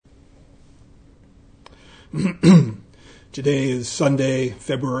Today is Sunday,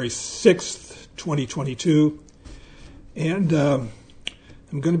 February 6th, 2022, and I'm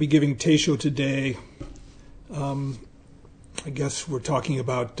going to be giving Teisho today. I guess we're talking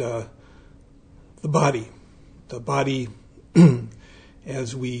about the body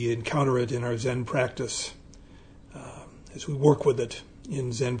as we encounter it in our Zen practice, as we work with it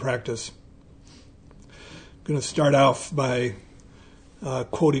in Zen practice. I'm going to start off by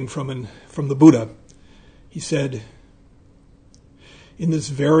quoting from the Buddha. He said, "In this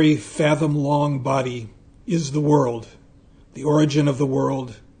very fathom-long body is the world, the origin of the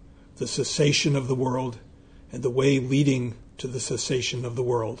world, the cessation of the world, and the way leading to the cessation of the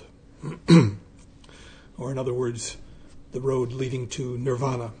world." Or in other words, the road leading to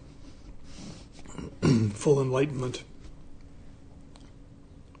nirvana, full enlightenment.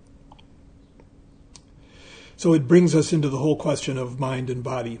 So it brings us into the whole question of mind and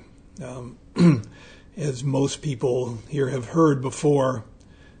body. As most people here have heard before,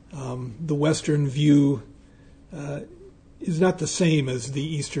 the Western view is not the same as the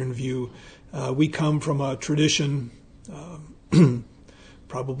Eastern view. We come from a tradition,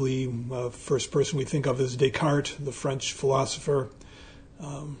 probably the first person we think of is Descartes, the French philosopher,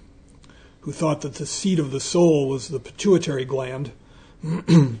 who thought that the seat of the soul was the pituitary gland.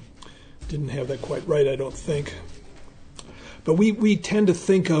 Didn't have that quite right, I don't think. But we tend to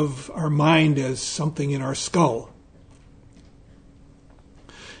think of our mind as something in our skull.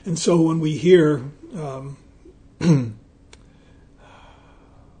 And so when we hear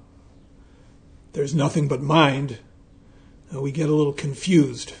there's nothing but mind, we get a little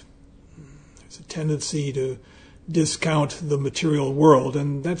confused. There's a tendency to discount the material world,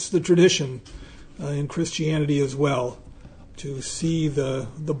 and that's the tradition in Christianity as well, to see the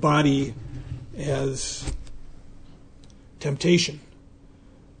body as temptation,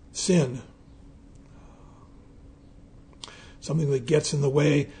 sin, something that gets in the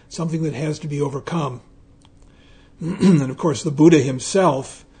way, something that has to be overcome. And of course the Buddha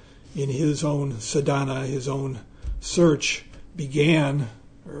himself, in his own sadhana, his own search, began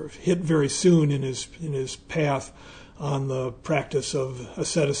or hit very soon in his path on the practice of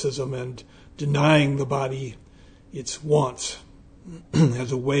asceticism and denying the body its wants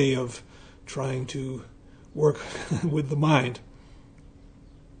as a way of trying to work with the mind.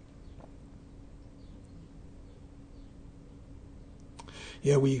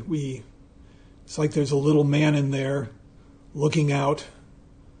 Yeah, we it's like there's a little man in there looking out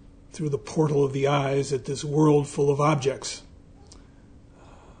through the portal of the eyes at this world full of objects.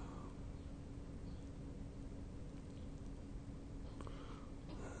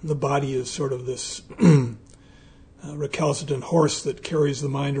 The body is sort of this recalcitrant horse that carries the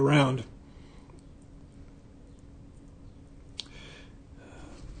mind around.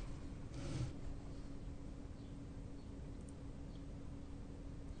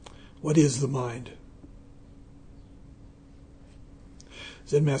 What is the mind?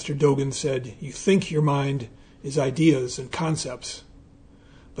 Zen Master Dogen said, "You think your mind is ideas and concepts,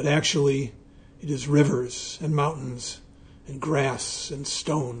 but actually it is rivers and mountains and grass and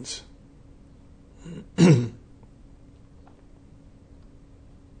stones." The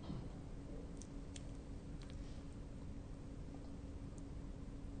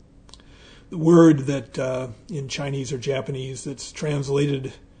word that in Chinese or Japanese that's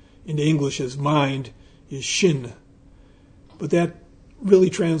translated into English as mind is shin, but that really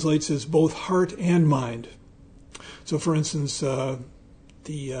translates as both heart and mind. So for instance,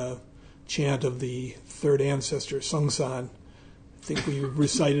 the chant of the third ancestor, Sungsan, I think we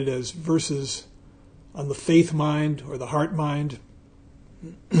recite it as verses on the faith mind or the heart mind.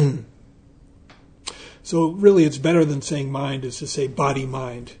 So really it's better than saying mind is to say body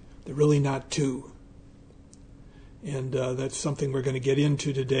mind. They're really not two. And that's something we're going to get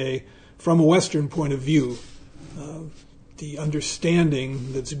into today from a Western point of view. The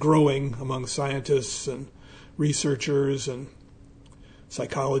understanding that's growing among scientists and researchers and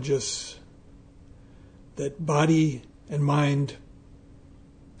psychologists that body and mind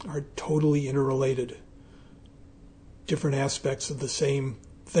are totally interrelated, different aspects of the same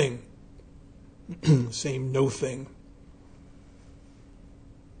thing, same no thing.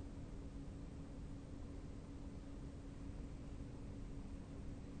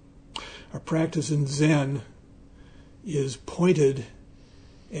 Our practice in Zen is pointed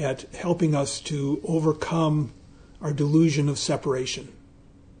at helping us to overcome our delusion of separation.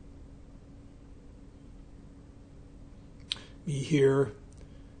 Me here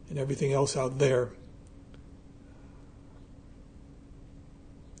and everything else out there.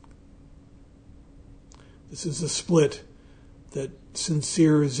 This is a split that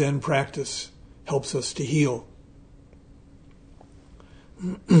sincere Zen practice helps us to heal.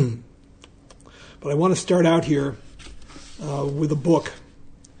 But I want to start out here with a book.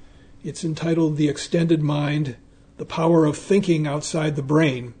 It's entitled The Extended Mind, The Power of Thinking Outside the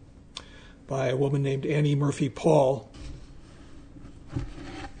Brain, by a woman named Annie Murphy Paul.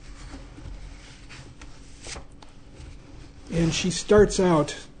 And she starts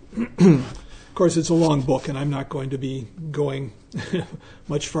out, of course it's a long book, and I'm not going to be going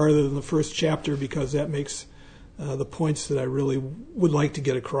much farther than the first chapter because that makes the points that I really would like to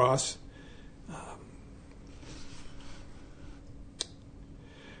get across.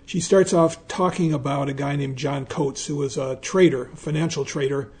 She starts off talking about a guy named John Coates, who was a trader, a financial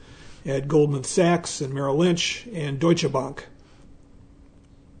trader at Goldman Sachs and Merrill Lynch and Deutsche Bank.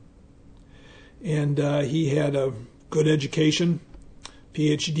 And he had a good education,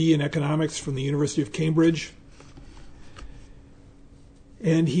 PhD in economics from the University of Cambridge.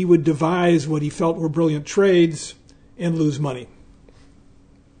 And he would devise what he felt were brilliant trades and lose money.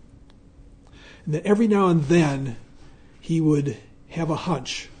 And then every now and then he would have a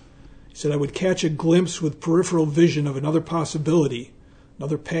hunch. He said, I would catch a glimpse with peripheral vision of another possibility,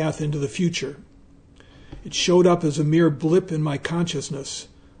 another path into the future. It showed up as a mere blip in my consciousness,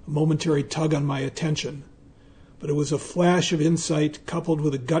 a momentary tug on my attention. But it was a flash of insight coupled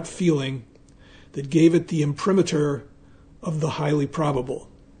with a gut feeling that gave it the imprimatur of the highly probable.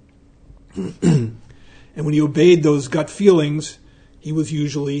 And when he obeyed those gut feelings, he was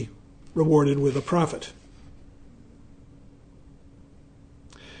usually rewarded with a profit.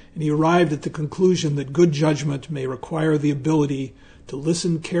 And he arrived at the conclusion that good judgment may require the ability to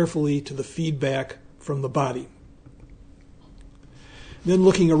listen carefully to the feedback from the body. Then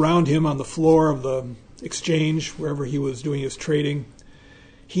looking around him on the floor of the exchange, wherever he was doing his trading,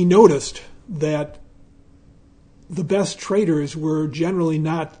 he noticed that the best traders were generally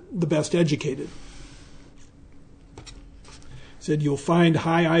not the best educated. He said, you'll find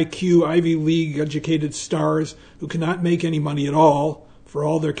high IQ, Ivy League educated stars who cannot make any money at all for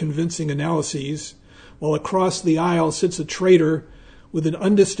all their convincing analyses, while across the aisle sits a trader with an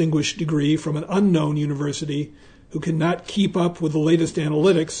undistinguished degree from an unknown university who cannot keep up with the latest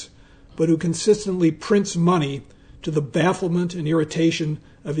analytics, but who consistently prints money to the bafflement and irritation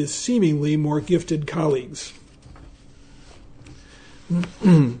of his seemingly more gifted colleagues.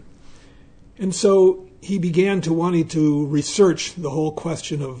 And so he began to wanting to research the whole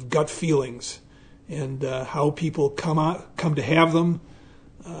question of gut feelings and how people come to have them.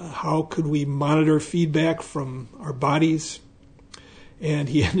 How could we monitor feedback from our bodies? And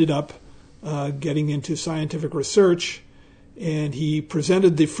he ended up getting into scientific research, and he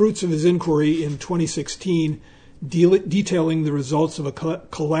presented the fruits of his inquiry in 2016, detailing the results of a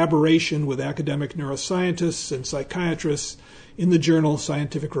collaboration with academic neuroscientists and psychiatrists in the journal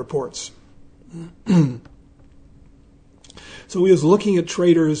Scientific Reports. So he was looking at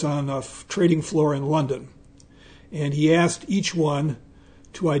traders on a trading floor in London, and he asked each one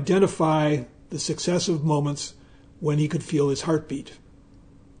to identify the successive moments when he could feel his heartbeat.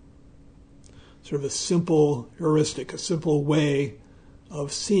 Sort of a simple heuristic, a simple way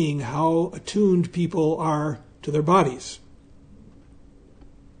of seeing how attuned people are to their bodies.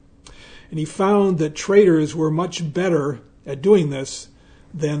 And he found that traders were much better at doing this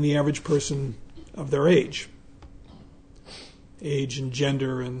than the average person of their age and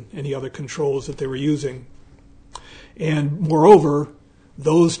gender and any other controls that they were using. And moreover,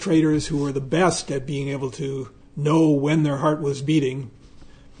 those traders who were the best at being able to know when their heart was beating,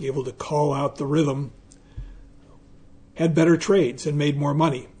 be able to call out the rhythm, had better trades and made more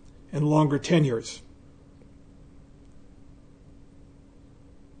money and longer tenures.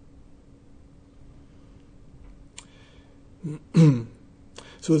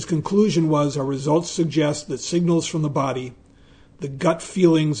 So his conclusion was, our results suggest that signals from the body, the gut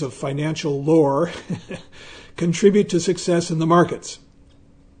feelings of financial lore, contribute to success in the markets.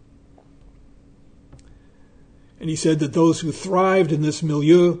 And he said that those who thrived in this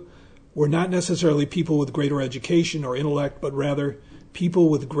milieu were not necessarily people with greater education or intellect, but rather people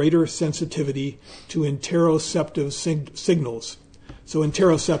with greater sensitivity to interoceptive signals. So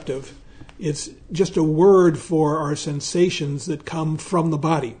interoceptive, it's just a word for our sensations that come from the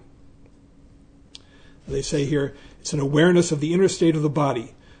body. They say here, it's an awareness of the inner state of the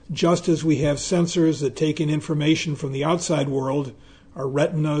body. Just as we have sensors that take in information from the outside world, our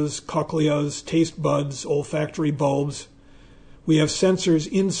retinas, cochleas, taste buds, olfactory bulbs, we have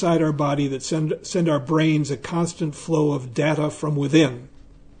sensors inside our body that send our brains a constant flow of data from within.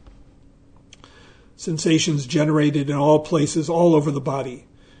 Sensations generated in all places, all over the body,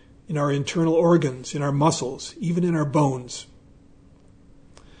 in our internal organs, in our muscles, even in our bones.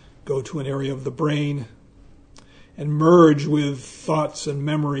 go to an area of the brain, and merge with thoughts and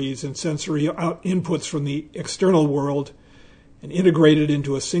memories and sensory inputs from the external world and integrate it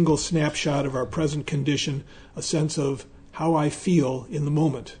into a single snapshot of our present condition, a sense of how I feel in the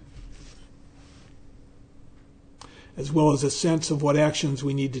moment, as well as a sense of what actions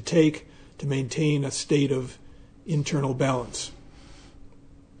we need to take to maintain a state of internal balance.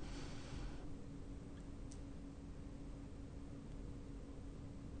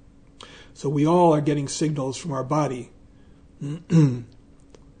 So we all are getting signals from our body.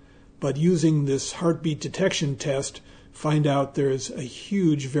 But using this heartbeat detection test, find out there's a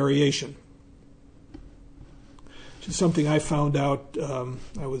huge variation. Which is something I found out.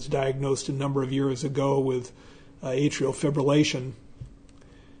 I was diagnosed a number of years ago with atrial fibrillation.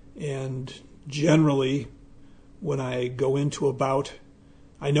 And generally, when I go into a bout,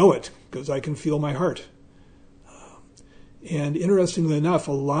 I know it because I can feel my heart. And interestingly enough,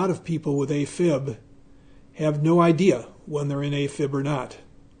 a lot of people with AFib have no idea when they're in AFib or not.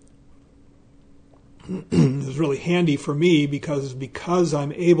 It was really handy for me because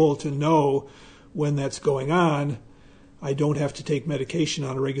I'm able to know when that's going on. I don't have to take medication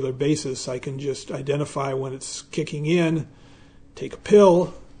on a regular basis. I can just identify when it's kicking in, take a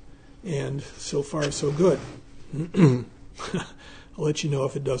pill, and so far so good. I'll let you know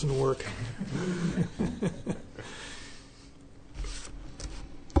if it doesn't work.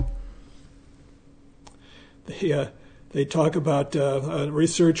 They talk about a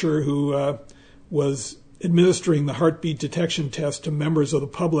researcher who was administering the heartbeat detection test to members of the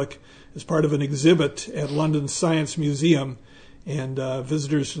public as part of an exhibit at London Science Museum. And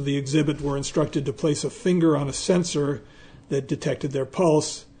visitors to the exhibit were instructed to place a finger on a sensor that detected their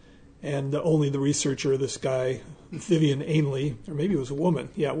pulse. And only the researcher, this guy, Vivian Ainley, or maybe it was a woman,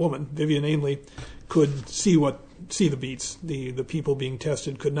 Vivian Ainley, could see the beats. The people being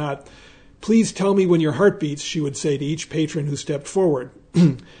tested could not. "Please tell me when your heart beats," she would say to each patron who stepped forward.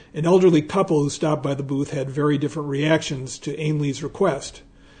 An elderly couple who stopped by the booth had very different reactions to Ainley's request.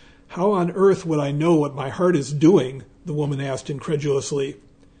 "How on earth would I know what my heart is doing?" the woman asked incredulously.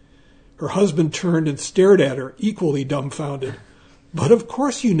 Her husband turned and stared at her, equally dumbfounded. "But of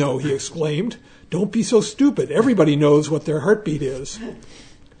course you know," he exclaimed. "Don't be so stupid. Everybody knows what their heartbeat is."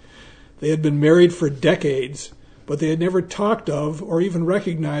 They had been married for decades, but they had never talked of or even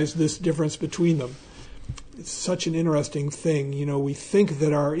recognized this difference between them. It's such an interesting thing. We think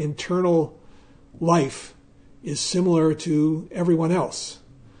that our internal life is similar to everyone else,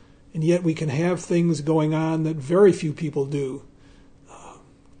 and yet we can have things going on that very few people do.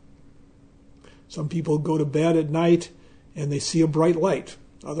 Some people go to bed at night and they see a bright light.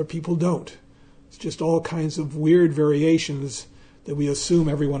 Other people don't. It's just all kinds of weird variations that we assume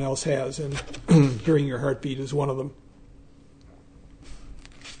everyone else has, and hearing your heartbeat is one of them.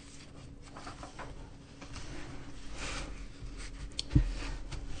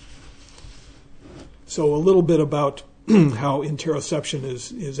 So a little bit about how interoception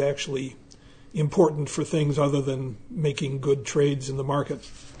is actually important for things other than making good trades in the market.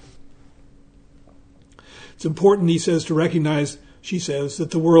 It's important, he says, to recognize, she says, that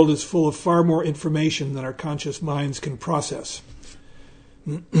the world is full of far more information than our conscious minds can process.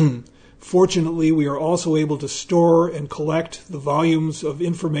 Fortunately, we are also able to store and collect the volumes of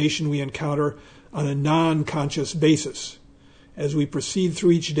information we encounter on a non-conscious basis. As we proceed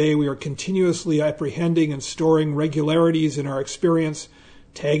through each day, we are continuously apprehending and storing regularities in our experience,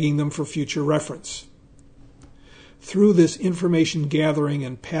 tagging them for future reference. Through this information gathering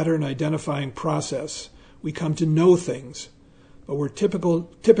and pattern identifying process, we come to know things, but we're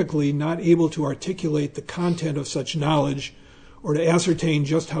typically not able to articulate the content of such knowledge or to ascertain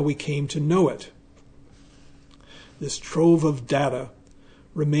just how we came to know it. This trove of data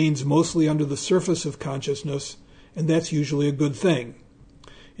remains mostly under the surface of consciousness, and that's usually a good thing.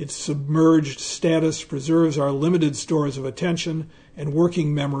 Its submerged status preserves our limited stores of attention and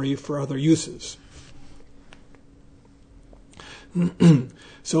working memory for other uses.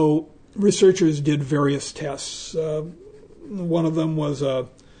 So researchers did various tests. One of them was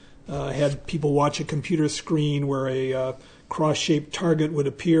had people watch a computer screen where a cross-shaped target would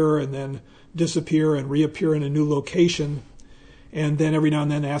appear and then disappear and reappear in a new location, and then every now and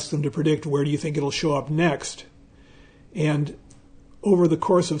then ask them to predict where do you think it'll show up next. And over the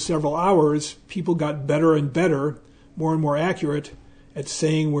course of several hours, people got better and better, more and more accurate at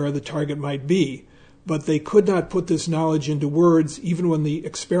saying where the target might be. But they could not put this knowledge into words even when the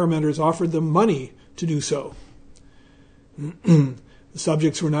experimenters offered them money to do so. The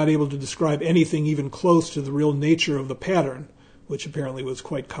subjects were not able to describe anything even close to the real nature of the pattern, which apparently was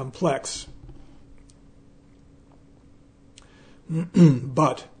quite complex.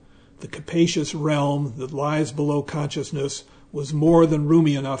 But the capacious realm that lies below consciousness was more than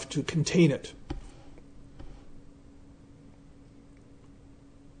roomy enough to contain it.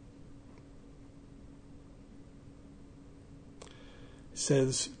 It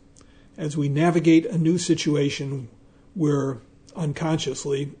says, as we navigate a new situation, we're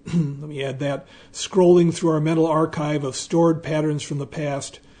unconsciously, let me add that, scrolling through our mental archive of stored patterns from the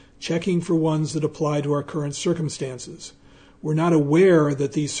past, checking for ones that apply to our current circumstances. We're not aware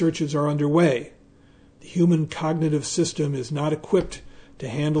that these searches are underway. The human cognitive system is not equipped to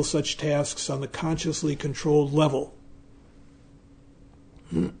handle such tasks on the consciously controlled level.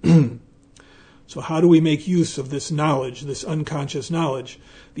 So how do we make use of this knowledge, this unconscious knowledge?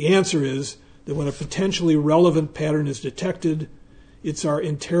 The answer is that when a potentially relevant pattern is detected, it's our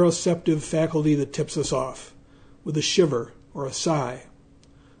interoceptive faculty that tips us off, with a shiver or a sigh,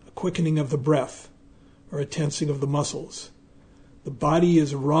 a quickening of the breath, or a tensing of the muscles. The body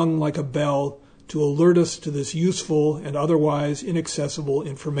is rung like a bell to alert us to this useful and otherwise inaccessible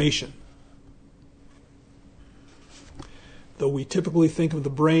information. Though we typically think of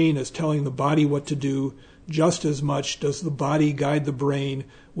the brain as telling the body what to do, just as much does the body guide the brain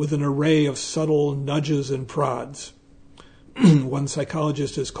with an array of subtle nudges and prods. One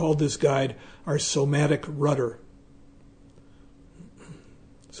psychologist has called this guide our somatic rudder.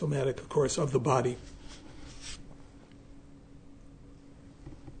 Somatic, of course, of the body.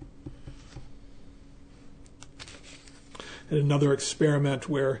 And another experiment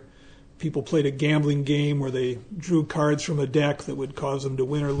where people played a gambling game where they drew cards from a deck that would cause them to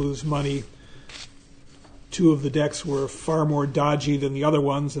win or lose money. Two of the decks were far more dodgy than the other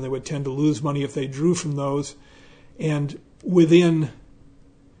ones, and they would tend to lose money if they drew from those. And within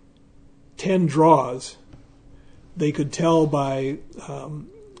 10 draws, they could tell by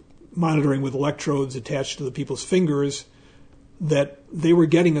monitoring with electrodes attached to the people's fingers that they were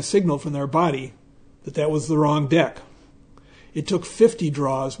getting a signal from their body that that was the wrong deck. It took 50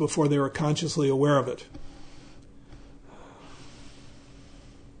 draws before they were consciously aware of it.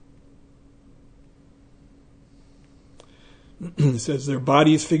 It says their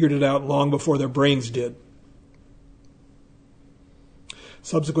bodies figured it out long before their brains did.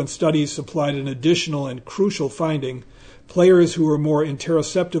 Subsequent studies supplied an additional and crucial finding. Players who were more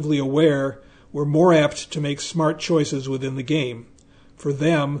interoceptively aware were more apt to make smart choices within the game. For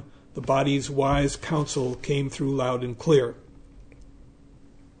them, the body's wise counsel came through loud and clear.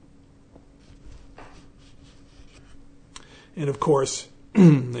 And of course,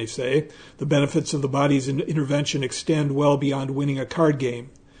 they say, the benefits of the body's intervention extend well beyond winning a card game.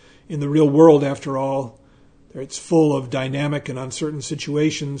 In the real world, after all, it's full of dynamic and uncertain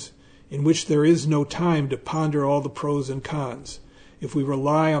situations in which there is no time to ponder all the pros and cons. If we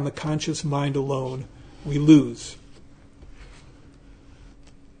rely on the conscious mind alone, we lose.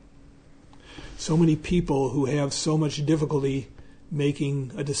 So many people who have so much difficulty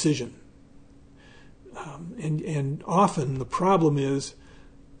making a decision. And often the problem is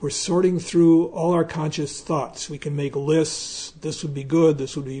we're sorting through all our conscious thoughts. We can make lists. This would be good.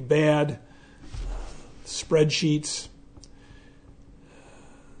 This would be bad. Spreadsheets.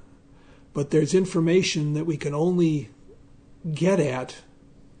 But there's information that we can only get at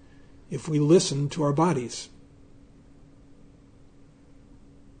if we listen to our bodies.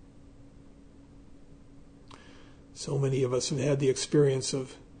 So many of us have had the experience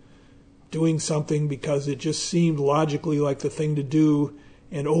of doing something because it just seemed logically like the thing to do,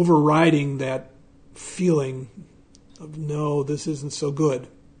 and overriding that feeling of, no, this isn't so good.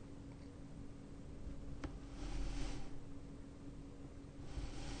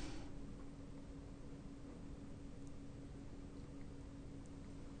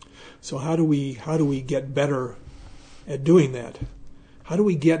 So how do we get better at doing that? How do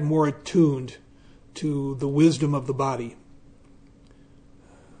we get more attuned to the wisdom of the body?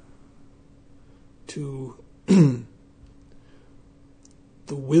 To the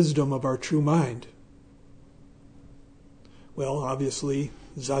wisdom of our true mind? Well, obviously,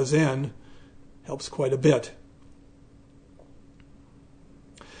 Zazen helps quite a bit.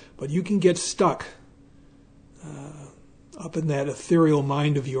 But you can get stuck up in that ethereal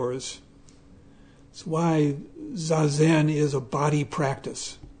mind of yours. It's why Zazen is a body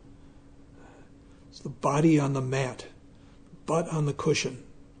practice. It's the body on the mat, butt on the cushion.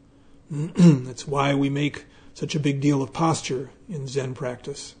 That's why we make such a big deal of posture in Zen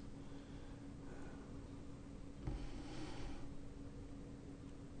practice.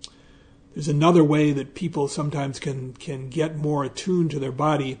 There's another way that people sometimes can get more attuned to their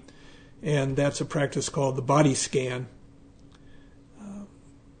body, and that's a practice called the body scan.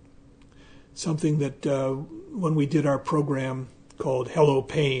 Something that when we did our program called Hello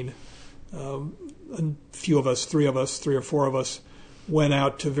Pain, a few of us, three or four of us, went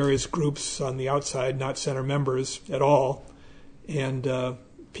out to various groups on the outside, not center members at all, and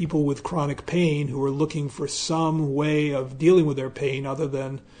people with chronic pain who were looking for some way of dealing with their pain other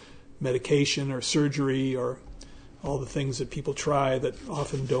than medication or surgery or all the things that people try that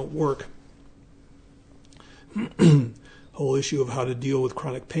often don't work. Whole issue of how to deal with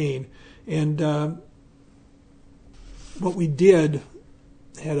chronic pain. And what we did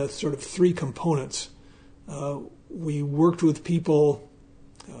had a sort of three components. We worked with people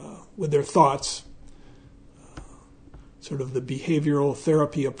with their thoughts, sort of the behavioral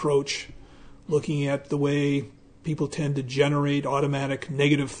therapy approach, looking at the way people tend to generate automatic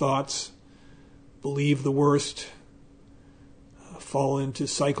negative thoughts, believe the worst, fall into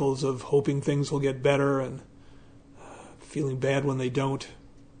cycles of hoping things will get better and feeling bad when they don't,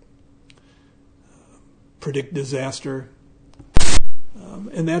 predict disaster.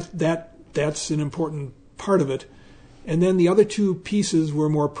 And that's an important part of it. And then the other two pieces were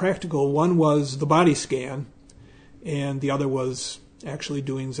more practical. One was the body scan, and the other was actually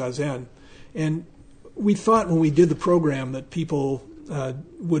doing Zazen. And we thought when we did the program that people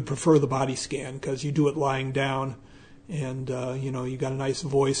would prefer the body scan because you do it lying down, and you got a nice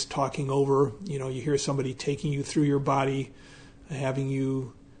voice talking over. You hear somebody taking you through your body, having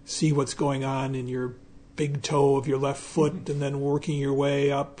you see what's going on in your big toe of your left foot, and then working your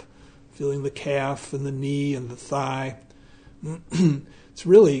way up, feeling the calf and the knee and the thigh. It's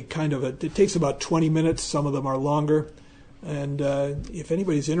really kind of it takes about 20 minutes. Some of them are longer. And if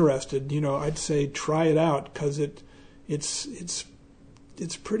anybody's interested, I'd say try it out because it's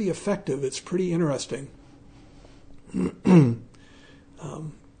pretty effective. It's pretty interesting. And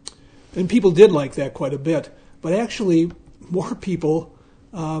people did like that quite a bit. But actually, more people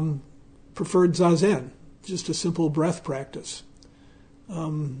preferred Zazen, just a simple breath practice.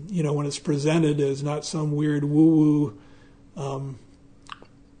 When it's presented as not some weird woo-woo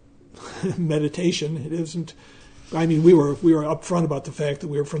meditation, it isn't. I mean, we were upfront about the fact that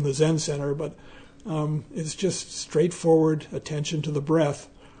we were from the Zen Center, but it's just straightforward attention to the breath,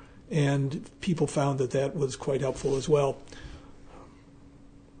 and people found that was quite helpful as well.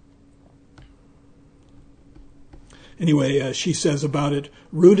 Anyway, she says about it,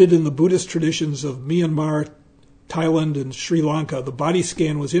 rooted in the Buddhist traditions of Myanmar, Thailand, and Sri Lanka, the body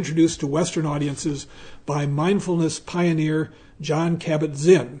scan was introduced to Western audiences by mindfulness pioneer Jon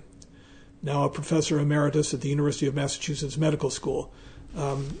Kabat-Zinn, now a professor emeritus at the University of Massachusetts Medical School.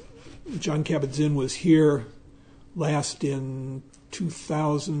 Jon Kabat-Zinn was here last in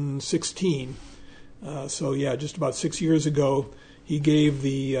 2016. Just about 6 years ago, he gave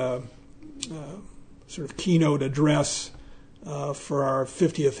the sort of keynote address for our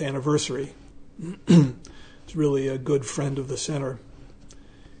 50th anniversary. He's really a good friend of the center.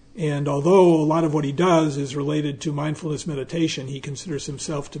 And although a lot of what he does is related to mindfulness meditation, he considers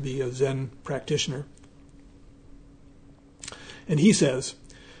himself to be a Zen practitioner. And he says,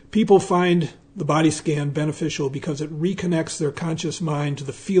 people find the body scan beneficial because it reconnects their conscious mind to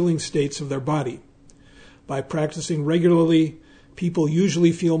the feeling states of their body. By practicing regularly, people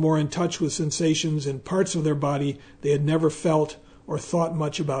usually feel more in touch with sensations in parts of their body they had never felt or thought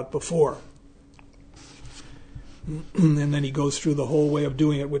much about before. And then he goes through the whole way of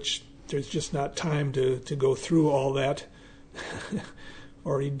doing it, which there's just not time to go through all that.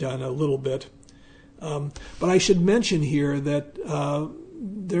 Already done a little bit. But I should mention here that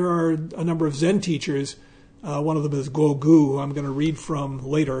there are a number of Zen teachers. One of them is Guo Gu, who I'm going to read from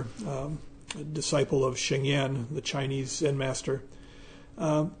later, a disciple of Sheng Yen, the Chinese Zen master,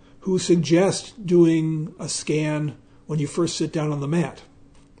 who suggest doing a scan when you first sit down on the mat.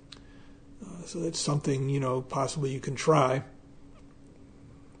 So that's something, possibly you can try.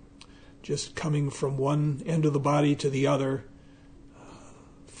 Just coming from one end of the body to the other,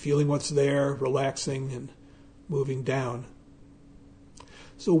 feeling what's there, relaxing, and moving down.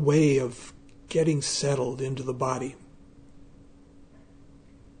 It's a way of getting settled into the body.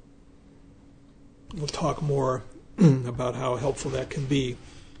 We'll talk more about how helpful that can be.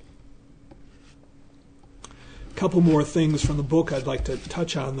 A couple more things from the book I'd like to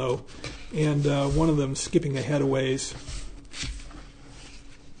touch on, though, and one of them skipping ahead a ways.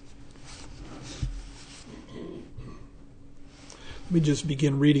 Let me just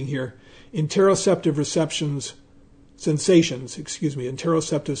begin reading here. Interoceptive sensations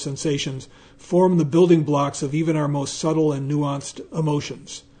form the building blocks of even our most subtle and nuanced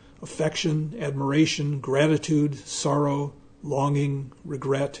emotions. Affection, admiration, gratitude, sorrow, longing,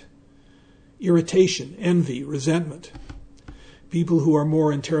 regret, irritation, envy, resentment. People who are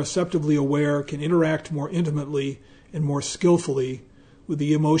more interoceptively aware can interact more intimately and more skillfully with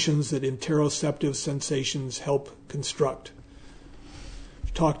the emotions that interoceptive sensations help construct.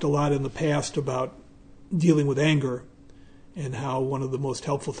 We've talked a lot in the past about dealing with anger and how one of the most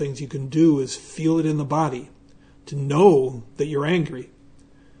helpful things you can do is feel it in the body, to know that you're angry.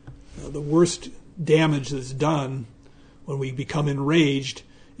 The worst damage that's done when we become enraged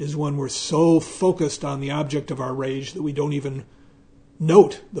is when we're so focused on the object of our rage that we don't even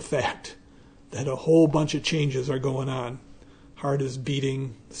note the fact that a whole bunch of changes are going on. Heart is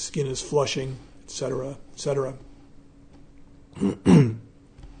beating, skin is flushing, etc., etc.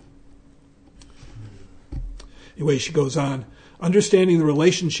 Anyway, she goes on. Understanding the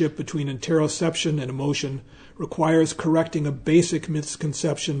relationship between interoception and emotion requires correcting a basic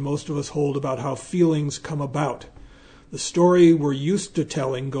misconception most of us hold about how feelings come about. The story we're used to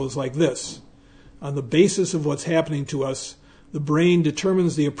telling goes like this. On the basis of what's happening to us, the brain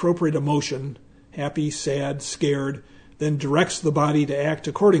determines the appropriate emotion, happy, sad, scared, then directs the body to act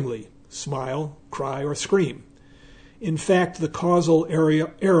accordingly, smile, cry, or scream. In fact, the causal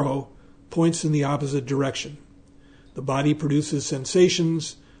arrow points in the opposite direction. The body produces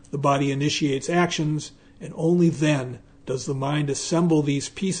sensations, the body initiates actions, and only then does the mind assemble these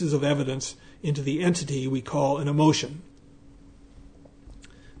pieces of evidence into the entity we call an emotion.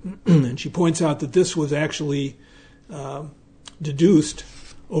 And she points out that this was actually deduced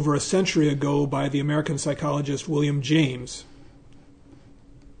over a century ago by the American psychologist William James.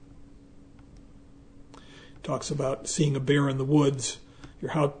 Talks about seeing a bear in the woods.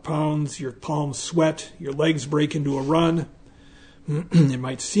 Your heart pounds, your palms sweat, your legs break into a run. It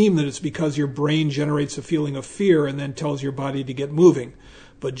might seem that it's because your brain generates a feeling of fear and then tells your body to get moving.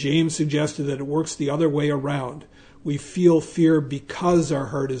 But James suggested that it works the other way around. We feel fear because our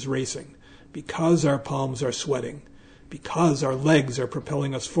heart is racing, because our palms are sweating, because our legs are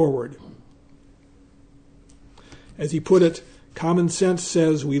propelling us forward. As he put it, common sense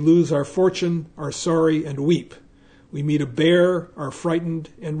says we lose our fortune, are sorry, and weep. We meet a bear, are frightened,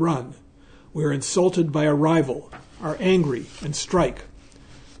 and run. We are insulted by a rival, are angry, and strike.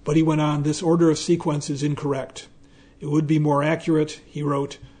 But he went on, this order of sequence is incorrect. It would be more accurate, he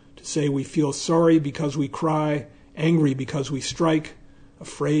wrote, to say we feel sorry because we cry, angry because we strike,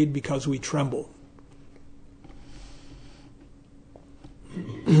 afraid because we tremble.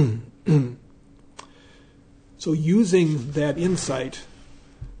 So using that insight,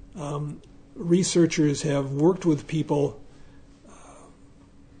 researchers have worked with people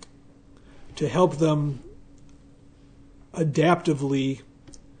to help them adaptively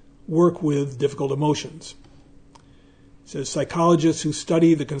work with difficult emotions. It says psychologists who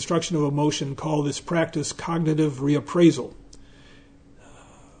study the construction of emotion call this practice cognitive reappraisal.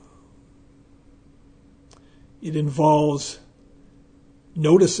 It involves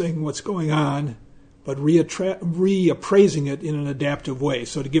noticing what's going on, but reappraising it in an adaptive way.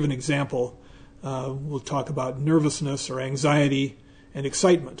 So to give an example, we'll talk about nervousness or anxiety and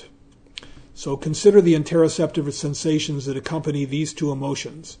excitement. So consider the interoceptive sensations that accompany these two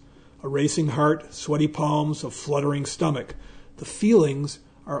emotions. A racing heart, sweaty palms, a fluttering stomach. The feelings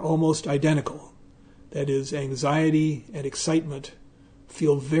are almost identical. That is, anxiety and excitement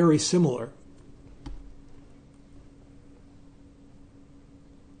feel very similar.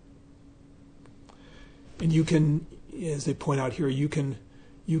 And you can, as they point out here, you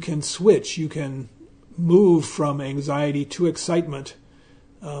can switch, you can move from anxiety to excitement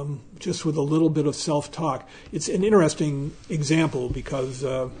just with a little bit of self-talk. It's an interesting example because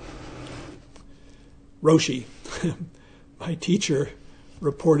Roshi, my teacher,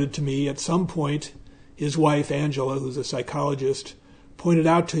 reported to me at some point his wife, Angela, who's a psychologist, pointed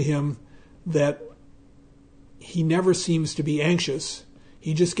out to him that he never seems to be anxious.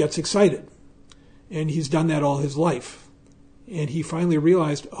 He just gets excited. And he's done that all his life. And he finally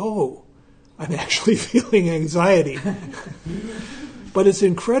realized, oh, I'm actually feeling anxiety. But it's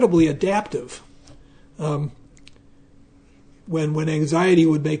incredibly adaptive. When anxiety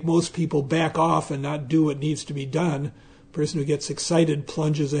would make most people back off and not do what needs to be done, the person who gets excited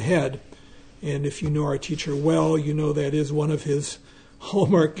plunges ahead. And if you know our teacher well, you know that is one of his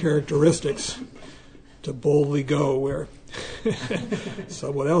hallmark characteristics, to boldly go where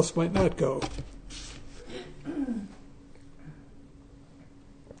someone else might not go.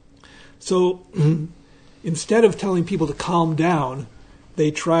 So instead of telling people to calm down, they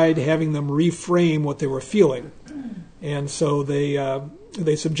tried having them reframe what they were feeling. And so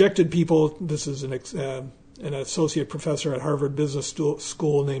they subjected people, this is an associate professor at Harvard Business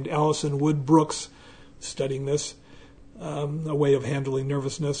School named Allison Wood Brooks studying this, a way of handling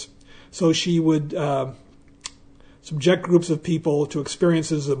nervousness. So she would subject groups of people to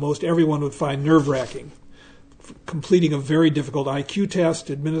experiences that most everyone would find nerve-wracking. completing a very difficult IQ test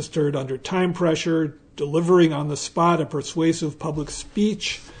administered under time pressure, delivering on the spot a persuasive public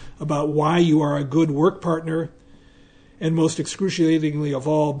speech about why you are a good work partner, and most excruciatingly of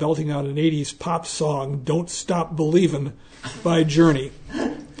all, belting out an 80s pop song, Don't Stop Believin' by Journey.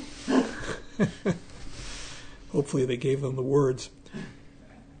 Hopefully they gave them the words.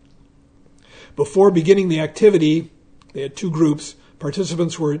 Before beginning the activity, they had two groups.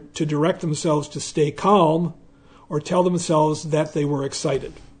 Participants were to direct themselves to stay calm or tell themselves that they were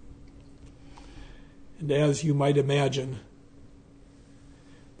excited. And as you might imagine,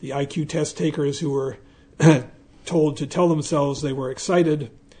 the IQ test takers who were told to tell themselves they were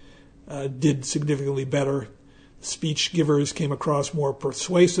excited did significantly better. Speech givers came across more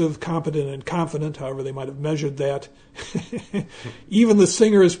persuasive, competent, and confident, however they might have measured that. Even the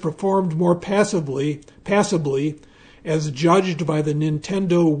singers performed more passively, as judged by the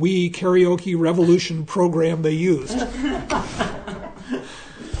Nintendo Wii Karaoke Revolution program they used.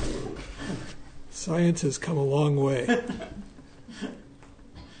 Science has come a long way.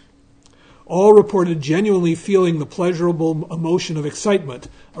 All reported genuinely feeling the pleasurable emotion of excitement,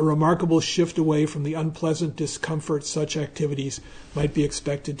 a remarkable shift away from the unpleasant discomfort such activities might be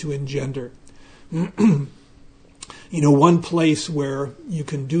expected to engender. One place where you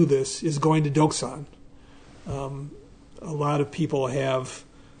can do this is going to Doksan. A lot of people have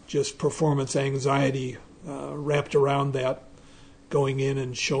just performance anxiety wrapped around that, going in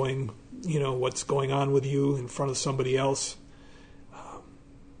and showing, what's going on with you in front of somebody else.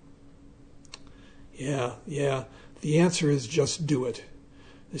 Yeah. The answer is just do it.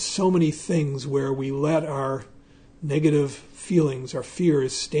 There's so many things where we let our negative feelings, our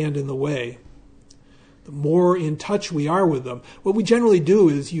fears, stand in the way. The more in touch we are with them, what we generally do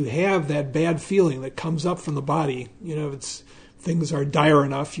is you have that bad feeling that comes up from the body. If things are dire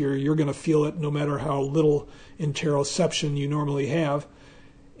enough, you're going to feel it no matter how little interoception you normally have.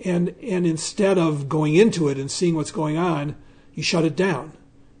 And instead of going into it and seeing what's going on, you shut it down.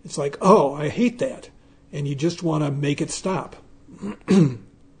 It's like, oh, I hate that. And you just want to make it stop.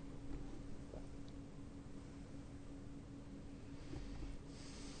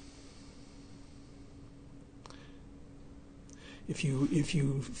 If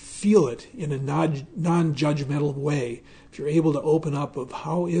you feel it in a non-judgmental way, if you're able to open up of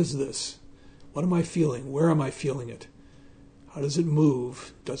how is this? What am I feeling? Where am I feeling it? How does it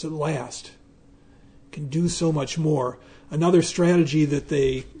move? Does it last? It can do so much more. Another strategy that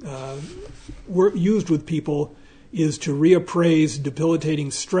they used with people is to reappraise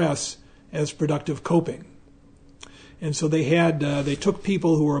debilitating stress as productive coping. And so they took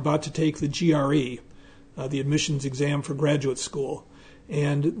people who were about to take the GRE, the admissions exam for graduate school,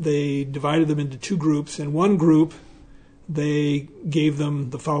 and they divided them into two groups. In one group, they gave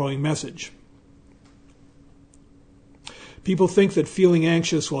them the following message. People think that feeling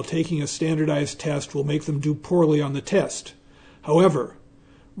anxious while taking a standardized test will make them do poorly on the test. However,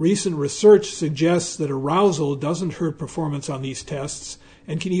 recent research suggests that arousal doesn't hurt performance on these tests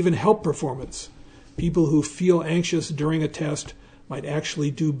and can even help performance. People who feel anxious during a test might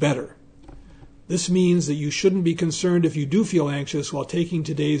actually do better. This means that you shouldn't be concerned if you do feel anxious while taking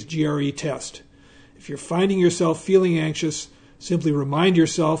today's GRE test. If you're finding yourself feeling anxious, simply remind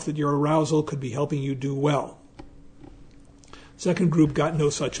yourself that your arousal could be helping you do well. Second group got no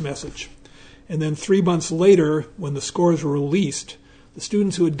such message. And then 3 months later, when the scores were released, the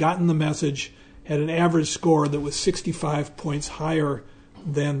students who had gotten the message had an average score that was 65 points higher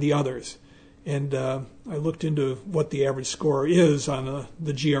than the others. And I looked into what the average score is on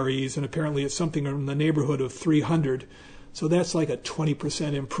the GREs, and apparently it's something in the neighborhood of 300. So that's like a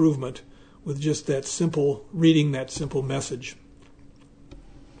 20% improvement with just that simple, reading that simple message.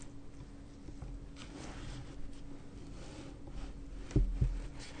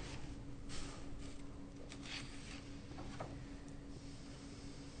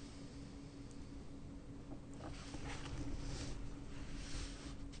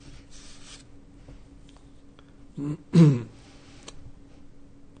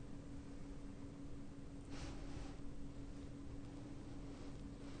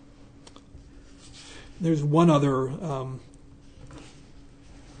 There's one other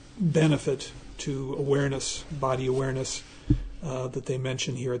benefit to awareness, body awareness, that they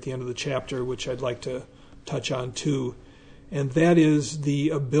mention here at the end of the chapter, which I'd like to touch on too, and that is the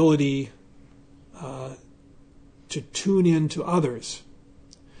ability to tune in to others.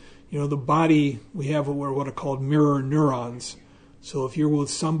 The body, we have what are called mirror neurons. So if you're with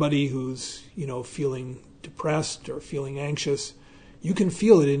somebody who's, feeling depressed or feeling anxious, you can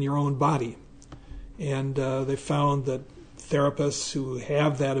feel it in your own body. And they found that therapists who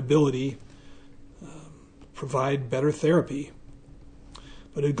have that ability, provide better therapy.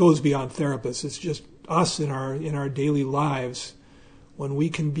 But it goes beyond therapists. It's just us in our daily lives. When we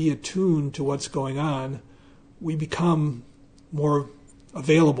can be attuned to what's going on, we become more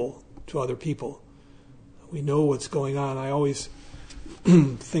available to other people. We know what's going on. I always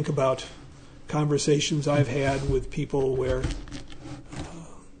think about conversations I've had with people where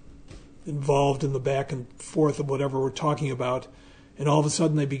involved in the back and forth of whatever we're talking about, and all of a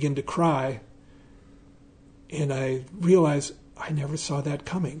sudden they begin to cry, and I realize I never saw that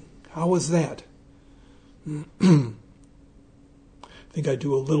coming. How was that? I think I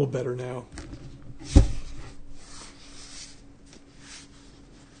do a little better now.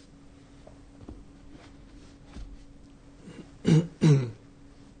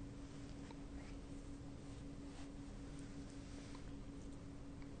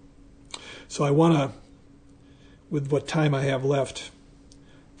 So I want to, with what time I have left,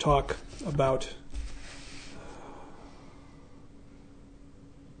 talk about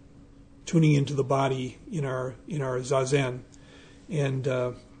tuning into the body in our Zazen, and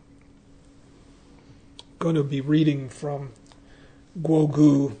going to be reading from Guo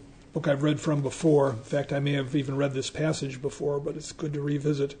Gu, book I've read from before. In fact, I may have even read this passage before, but it's good to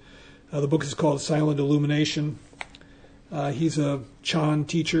revisit. The book is called Silent Illumination. He's a Chan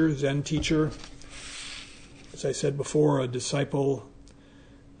teacher, Zen teacher. As I said before, a disciple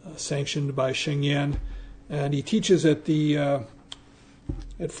sanctioned by Sheng Yan, and he teaches at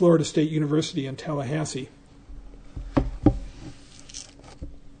Florida State University in Tallahassee.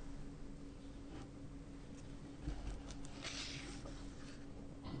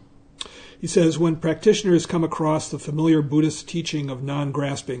 He says, when practitioners come across the familiar Buddhist teaching of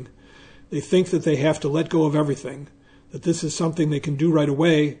non-grasping, they think that they have to let go of everything, that this is something they can do right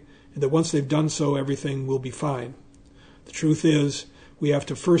away, and that once they've done so, everything will be fine. The truth is, we have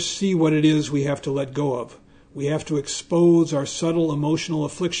to first see what it is we have to let go of. We have to expose our subtle emotional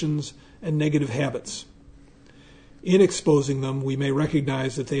afflictions and negative habits. In exposing them, we may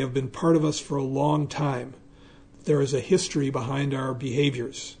recognize that they have been part of us for a long time. There is a history behind our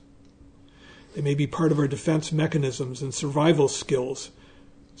behaviors. They may be part of our defense mechanisms and survival skills,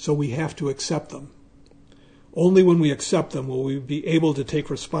 so we have to accept them. Only when we accept them will we be able to take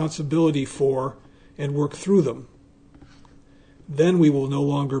responsibility for and work through them. Then we will no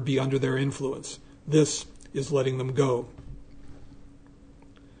longer be under their influence. This is letting them go.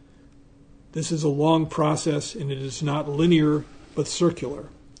 This is a long process, and it is not linear but circular.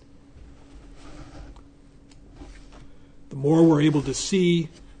 The more we're able to see,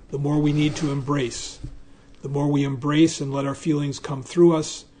 the more we need to embrace. The more we embrace and let our feelings come through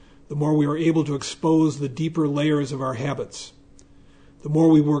us, the more we are able to expose the deeper layers of our habits. The more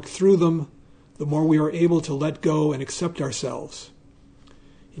we work through them, the more we are able to let go and accept ourselves.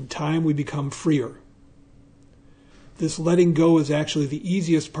 In time, we become freer. This letting go is actually the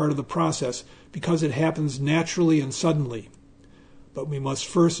easiest part of the process because it happens naturally and suddenly. But we must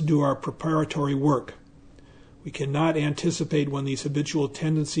first do our preparatory work. We cannot anticipate when these habitual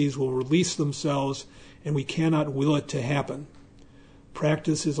tendencies will release themselves, and we cannot will it to happen.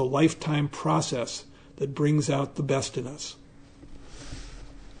 Practice is a lifetime process that brings out the best in us.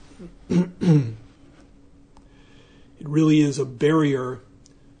 It really is a barrier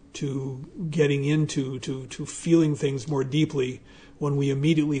to getting into, to feeling things more deeply when we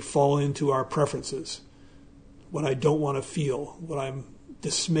immediately fall into our preferences, what I don't want to feel, what I'm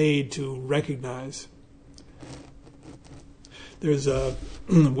dismayed to recognize. There's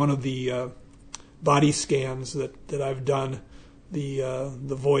one of the body scans that I've done. The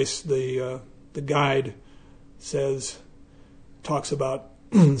voice, the guide talks about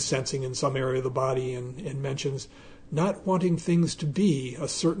sensing in some area of the body and mentions not wanting things to be a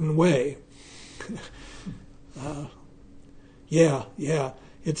certain way. Yeah.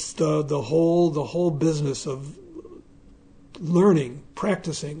 It's the whole business of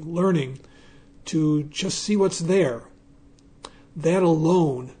practicing, learning to just see what's there. That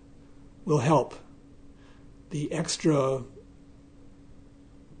alone will help. The extra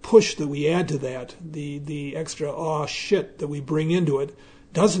push that we add to that, the extra "oh shit" that we bring into it,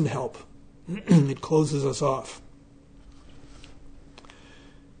 doesn't help. It closes us off.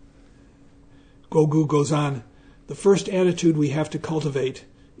 Guo Gu goes on, the first attitude we have to cultivate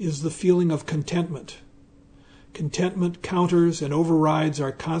is the feeling of contentment. Contentment counters and overrides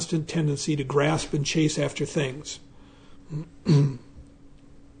our constant tendency to grasp and chase after things.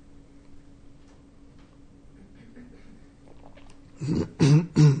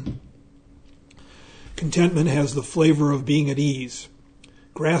 Contentment has the flavor of being at ease,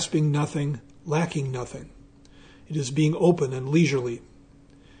 grasping nothing, lacking nothing. It is being open and leisurely.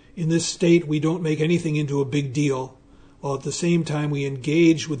 In this state, we don't make anything into a big deal, while at the same time we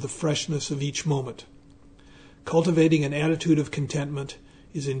engage with the freshness of each moment. Cultivating an attitude of contentment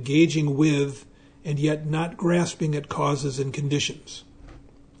is engaging with and yet not grasping at causes and conditions.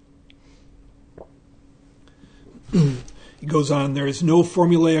 He goes on, there is no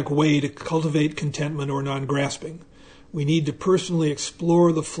formulaic way to cultivate contentment or non-grasping. We need to personally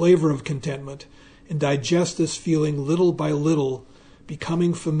explore the flavor of contentment and digest this feeling little by little,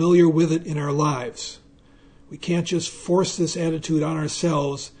 becoming familiar with it in our lives. We can't just force this attitude on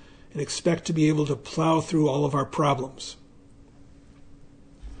ourselves and expect to be able to plow through all of our problems.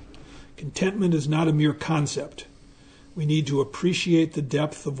 Contentment is not a mere concept. We need to appreciate the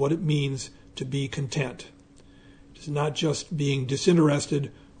depth of what it means to be content. It is not just being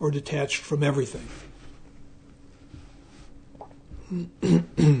disinterested or detached from everything.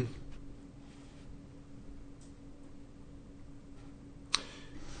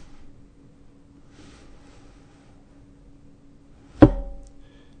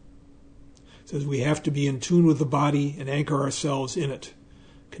 Says we have to be in tune with the body and anchor ourselves in it.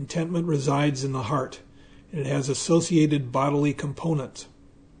 Contentment resides in the heart, and it has associated bodily components.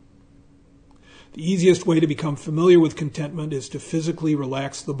 The easiest way to become familiar with contentment is to physically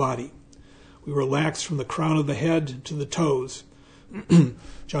relax the body. We relax from the crown of the head to the toes.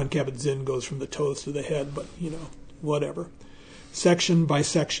 Jon Kabat-Zinn goes from the toes to the head, but, whatever. Section by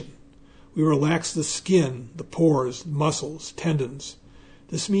section. We relax the skin, the pores, muscles, tendons.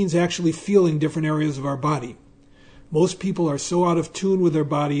 This means actually feeling different areas of our body. Most people are so out of tune with their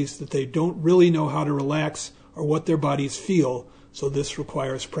bodies that they don't really know how to relax or what their bodies feel, so this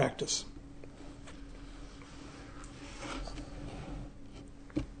requires practice.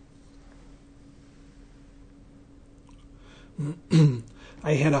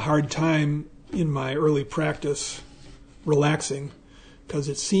 I had a hard time in my early practice relaxing because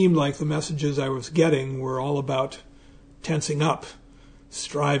it seemed like the messages I was getting were all about tensing up,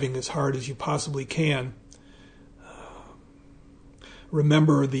 striving as hard as you possibly can.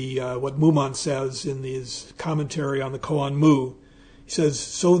 Remember what Mumon says in his commentary on the Koan Mu. He says,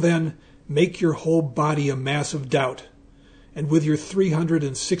 "So then, make your whole body a mass of doubt, and with your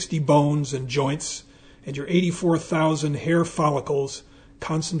 360 bones and joints and your 84,000 hair follicles,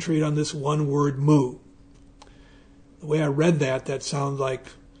 concentrate on this one word, Mu." The way I read that sounds like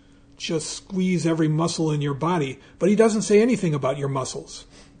just squeeze every muscle in your body, but he doesn't say anything about your muscles.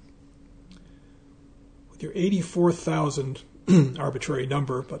 With your 84,000, arbitrary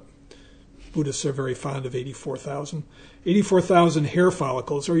number, but Buddhists are very fond of 84,000. 84,000 hair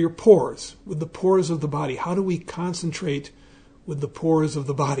follicles are your pores, with the pores of the body. How do we concentrate with the pores of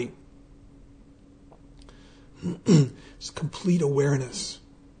the body? It's complete awareness.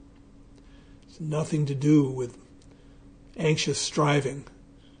 It's nothing to do with anxious striving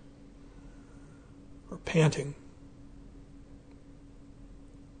or panting.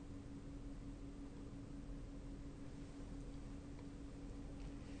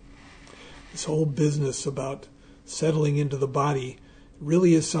 This whole business about settling into the body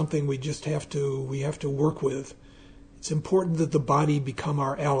really is something we have to work with. It's important that the body become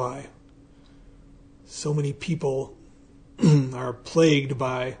our ally. So many people are plagued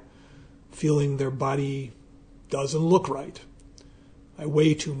by feeling their body doesn't look right. I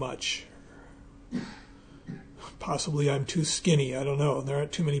weigh too much. Possibly I'm too skinny. I don't know. There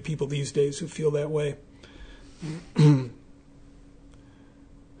aren't too many people these days who feel that way.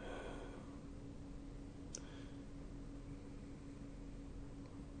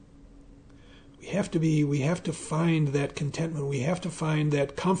 We have to find that contentment. We have to find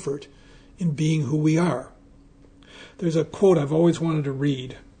that comfort in being who we are. There's a quote I've always wanted to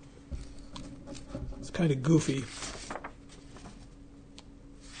read. It's kind of goofy.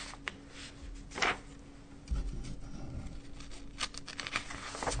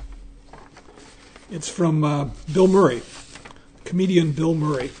 It's from Bill Murray, comedian Bill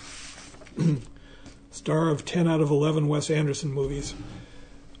Murray, star of 10 out of 11 Wes Anderson movies.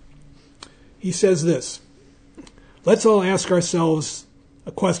 He says this: let's all ask ourselves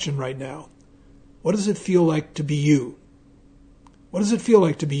a question right now. What does it feel like to be you? What does it feel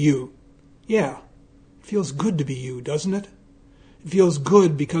like to be you? Yeah, it feels good to be you, doesn't it? It feels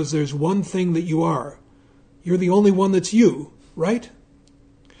good because there's one thing that you are. You're the only one that's you, right?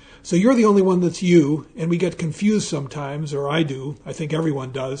 So you're the only one that's you, and we get confused sometimes, or I do, I think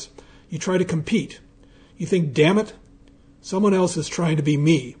everyone does. You try to compete. You think, damn it, someone else is trying to be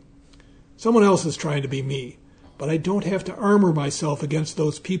me. Someone else is trying to be me. But I don't have to armor myself against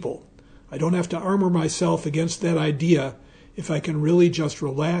those people. I don't have to armor myself against that idea if I can really just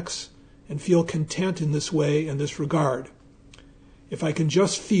relax and feel content in this way, in this regard. if I can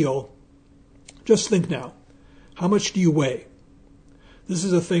just think now, how much do you weigh? This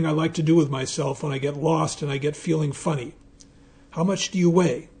is a thing I like to do with myself when I get lost and I get feeling funny. How much do you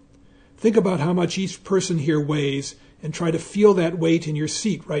weigh? Think about how much each person here weighs and try to feel that weight in your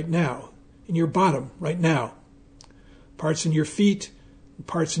seat right now, in your bottom right now. Parts in your feet, and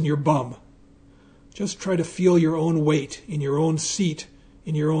parts in your bum. Just try to feel your own weight in your own seat,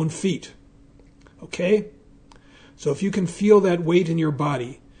 in your own feet. Okay? So if you can feel that weight in your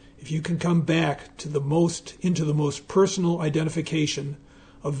body, if you can come back into the most personal identification,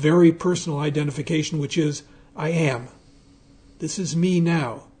 a very personal identification, which is, I am. This is me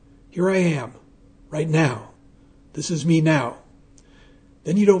now. Here I am, right now. This is me now.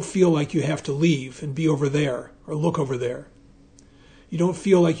 Then you don't feel like you have to leave and be over there or look over there. You don't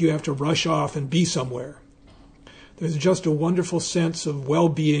feel like you have to rush off and be somewhere. There's just a wonderful sense of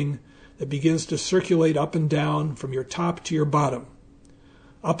well-being that begins to circulate up and down from your top to your bottom,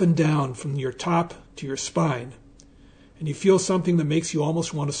 up and down from your top to your spine. And you feel something that makes you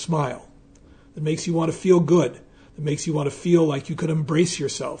almost want to smile, that makes you want to feel good, that makes you want to feel like you could embrace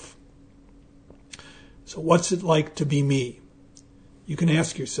yourself. So what's it like to be me? You can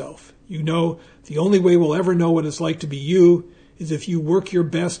ask yourself. You know the only way we'll ever know what it's like to be you is if you work your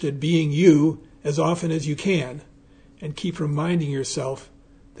best at being you as often as you can and keep reminding yourself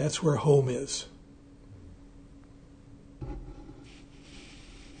that's where home is.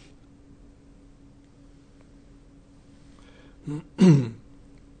 I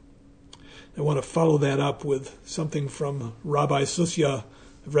want to follow that up with something from Rabbi Susya.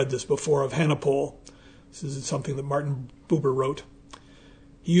 I've read this before, of Hanapol. This is something that Martin Buber wrote.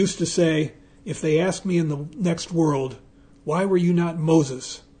 He used to say, if they ask me in the next world, why were you not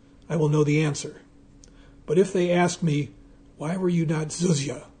Moses? I will know the answer. But if they ask me, why were you not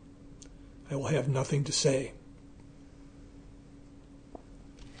Zuzia? I will have nothing to say.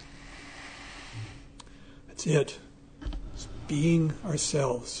 That's it. It's being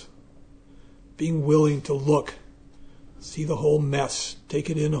ourselves. Being willing to look, see the whole mess, take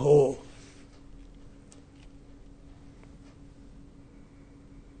it in whole.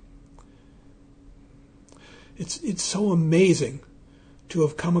 It's so amazing to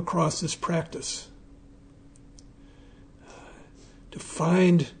have come across this practice. To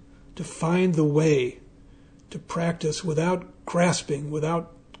find the way to practice without grasping,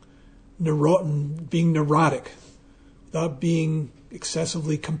 without being neurotic, without being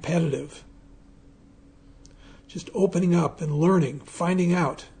excessively competitive. Just opening up and learning, finding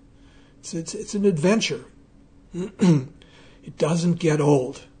out. It's an adventure. It doesn't get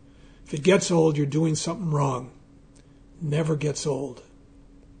old. If it gets old, you're doing something wrong. It never gets old.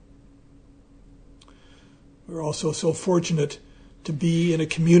 We're also so fortunate to be in a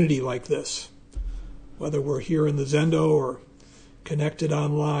community like this, whether we're here in the Zendo or connected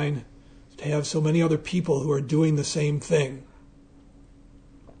online, to have so many other people who are doing the same thing.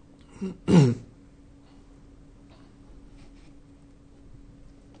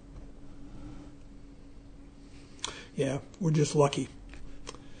 Yeah, we're just lucky.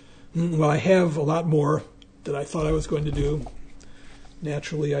 Well, I have a lot more that I thought I was going to do.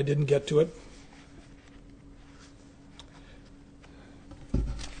 Naturally, I didn't get to it.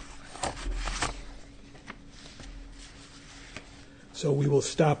 So we will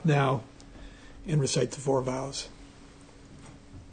stop now and recite the 4 vows.